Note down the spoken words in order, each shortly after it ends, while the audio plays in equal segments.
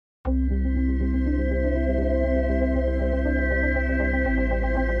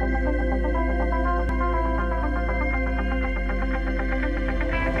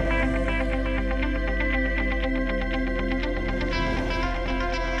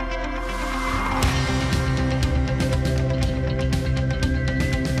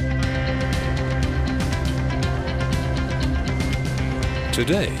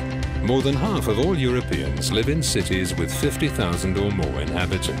Today, more than half of all Europeans live in cities with 50,000 or more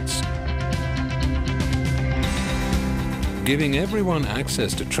inhabitants. Giving everyone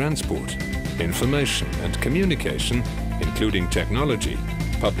access to transport, information and communication, including technology,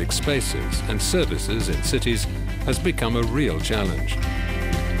 public spaces and services in cities, has become a real challenge.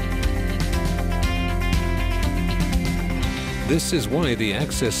 This is why the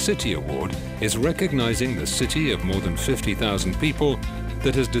Access City Award is recognizing the city of more than 50,000 people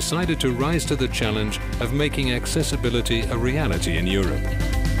that has decided to rise to the challenge of making accessibility a reality in Europe.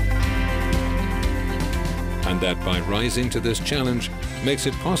 And that by rising to this challenge makes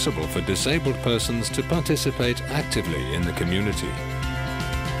it possible for disabled persons to participate actively in the community.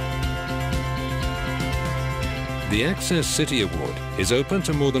 The Access City Award is open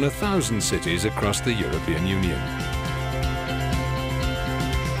to more than 1,000 cities across the European Union.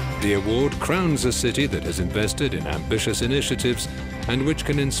 The award crowns a city that has invested in ambitious initiatives and which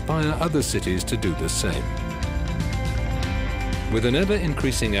can inspire other cities to do the same. With an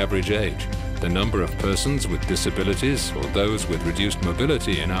ever-increasing average age, the number of persons with disabilities or those with reduced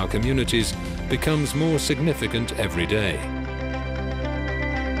mobility in our communities becomes more significant every day.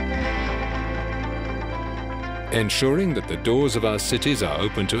 Ensuring that the doors of our cities are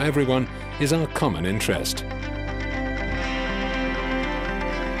open to everyone is our common interest.